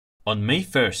On May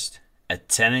 1st at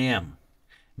 10 a.m.,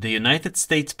 the United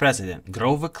States President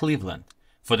Grover Cleveland,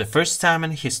 for the first time in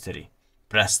history,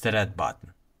 pressed the red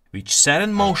button, which set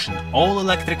in motion all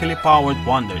electrically powered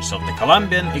wonders of the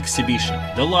Columbian Exhibition,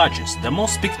 the largest, the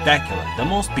most spectacular, the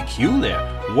most peculiar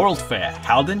World Fair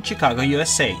held in Chicago,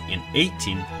 USA in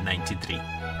 1893.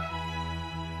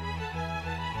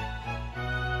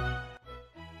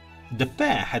 The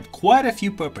fair had quite a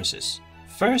few purposes.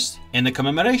 First, in the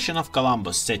commemoration of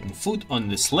Columbus setting foot on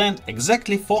this land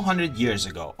exactly 400 years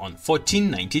ago, on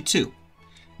 1492.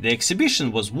 The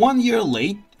exhibition was 1 year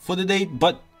late for the date,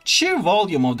 but sheer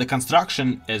volume of the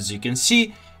construction, as you can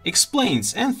see,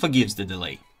 explains and forgives the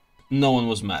delay. No one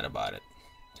was mad about it.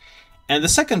 And the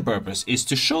second purpose is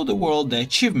to show the world the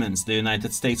achievements the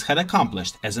United States had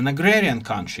accomplished as an agrarian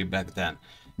country back then,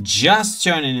 just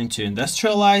turning into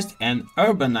industrialized and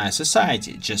urbanized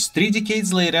society just 3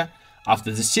 decades later,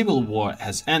 after the Civil War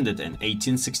has ended in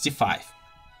 1865.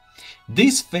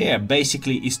 This fair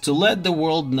basically is to let the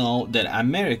world know that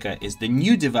America is the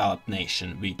new developed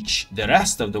nation which the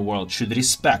rest of the world should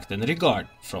respect and regard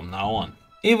from now on.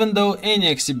 Even though any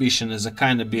exhibition is a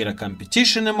kind of bit of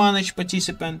competition among each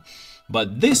participant,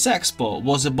 but this expo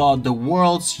was about the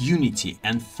world's unity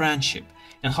and friendship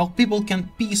and how people can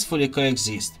peacefully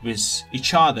coexist with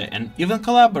each other and even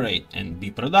collaborate and be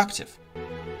productive.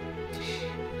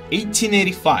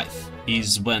 1885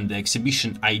 is when the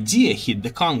exhibition idea hit the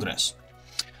Congress.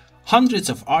 Hundreds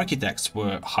of architects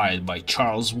were hired by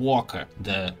Charles Walker,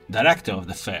 the director of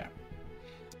the fair.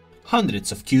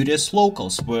 Hundreds of curious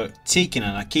locals were taking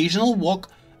an occasional walk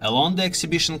along the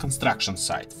exhibition construction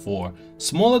site for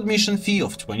small admission fee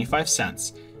of 25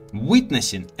 cents,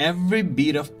 witnessing every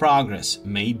bit of progress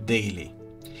made daily.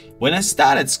 When I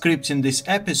started scripting this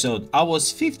episode, I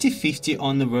was 50-50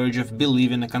 on the verge of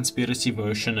believing a conspiracy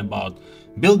version about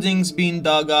buildings being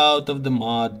dug out of the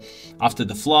mud after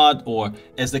the flood, or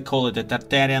as they call it, a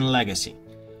Tartarian legacy.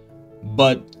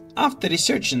 But after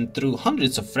researching through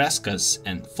hundreds of frescoes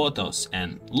and photos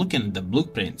and looking at the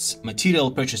blueprints,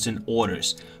 material purchasing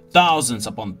orders, thousands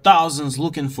upon thousands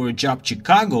looking for a job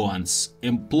Chicagoans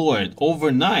employed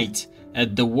overnight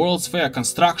at the World's Fair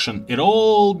construction, it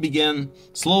all began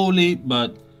slowly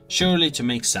but surely to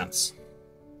make sense.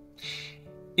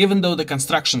 Even though the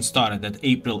construction started at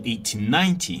April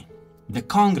 1890, the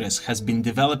Congress has been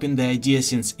developing the idea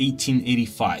since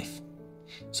 1885.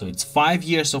 So it's 5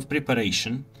 years of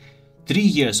preparation, 3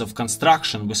 years of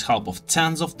construction with help of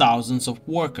tens of thousands of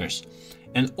workers,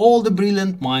 and all the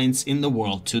brilliant minds in the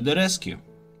world to the rescue.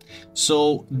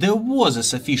 So there was a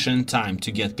sufficient time to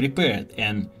get prepared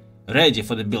and ready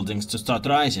for the buildings to start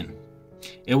rising.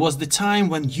 It was the time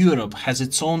when Europe has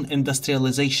its own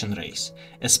industrialization race,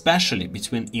 especially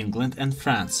between England and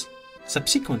France.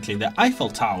 Subsequently, the Eiffel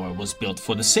Tower was built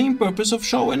for the same purpose of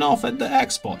showing off at the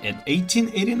Expo in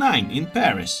 1889 in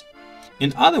Paris.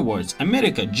 In other words,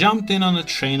 America jumped in on a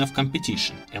train of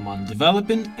competition among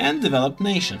developing and developed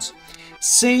nations.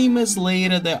 Same as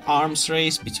later the arms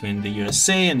race between the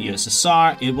USA and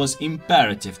USSR, it was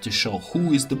imperative to show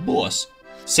who is the boss.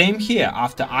 Same here,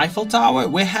 after Eiffel Tower,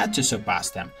 we had to surpass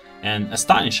them and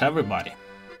astonish everybody.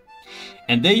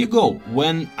 And there you go,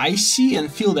 when I see and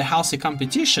feel the healthy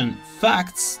competition,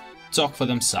 facts talk for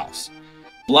themselves.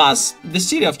 Plus, the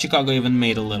city of Chicago even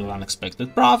made a little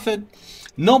unexpected profit.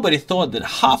 Nobody thought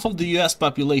that half of the US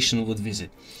population would visit.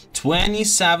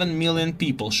 27 million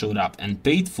people showed up and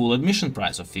paid full admission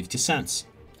price of 50 cents.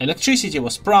 Electricity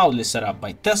was proudly set up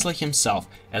by Tesla himself,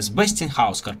 as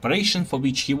Westinghouse Corporation, for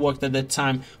which he worked at that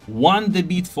time, won the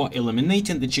bid for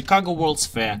illuminating the Chicago World's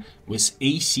Fair with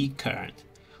AC current.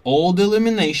 All the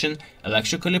illumination,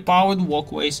 electrically powered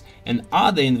walkways, and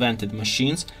other invented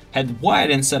machines had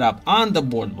wiring set up on the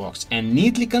boardwalks and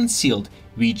neatly concealed,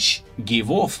 which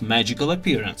gave off magical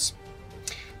appearance.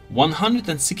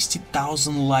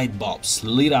 160,000 light bulbs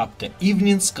lit up the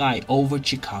evening sky over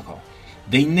Chicago.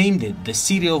 They named it the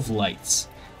City of Lights.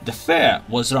 The fair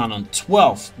was run on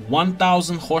 12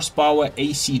 1,000 horsepower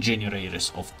AC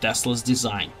generators of Tesla's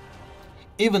design.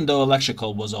 Even though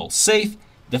electrical was all safe,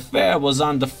 the fair was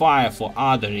under fire for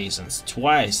other reasons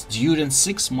twice during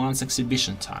 6 months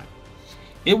exhibition time.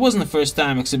 It wasn't the first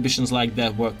time exhibitions like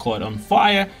that were caught on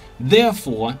fire,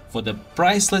 therefore, for the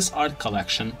priceless art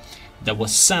collection that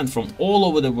was sent from all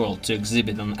over the world to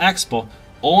exhibit on Expo,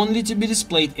 only to be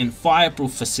displayed in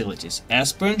fireproof facilities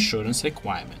as per insurance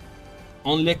requirement.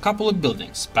 Only a couple of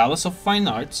buildings, Palace of Fine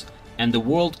Arts and the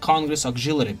World Congress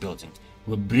Auxiliary Building,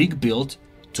 were brick-built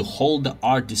to hold the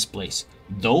art displays.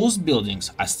 Those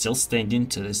buildings are still standing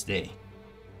to this day.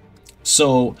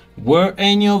 So, were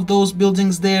any of those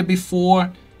buildings there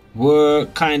before? were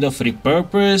kind of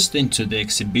repurposed into the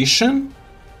exhibition.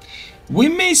 We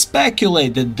may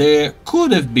speculate that there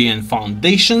could have been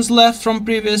foundations left from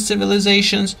previous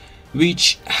civilizations,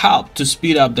 which helped to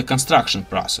speed up the construction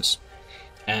process.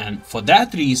 And for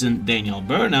that reason, Daniel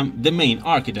Burnham, the main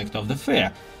architect of the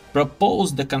fair,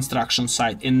 proposed the construction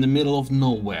site in the middle of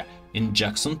nowhere in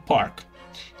Jackson Park.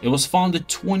 It was founded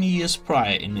 20 years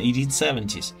prior in the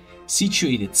 1870s,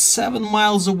 situated 7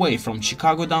 miles away from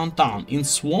Chicago downtown in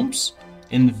swamps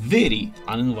and very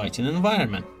uninviting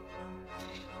environment.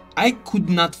 I could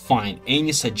not find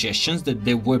any suggestions that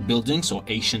there were buildings or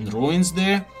ancient ruins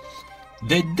there.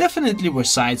 There definitely were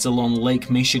sites along Lake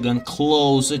Michigan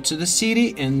closer to the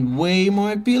city and way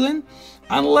more appealing,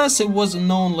 unless it was a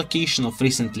known location of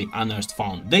recently unearthed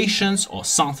foundations or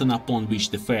something upon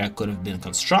which the fair could have been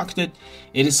constructed.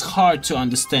 It is hard to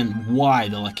understand why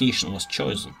the location was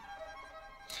chosen.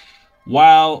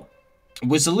 While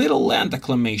with a little land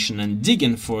acclimation and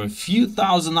digging for a few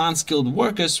thousand unskilled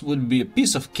workers would be a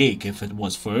piece of cake if it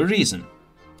was for a reason.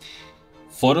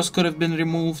 Photos could have been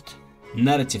removed,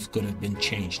 narrative could have been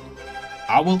changed.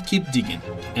 I will keep digging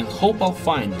and hope I'll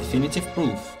find definitive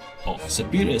proof of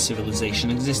superior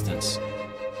civilization existence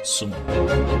soon.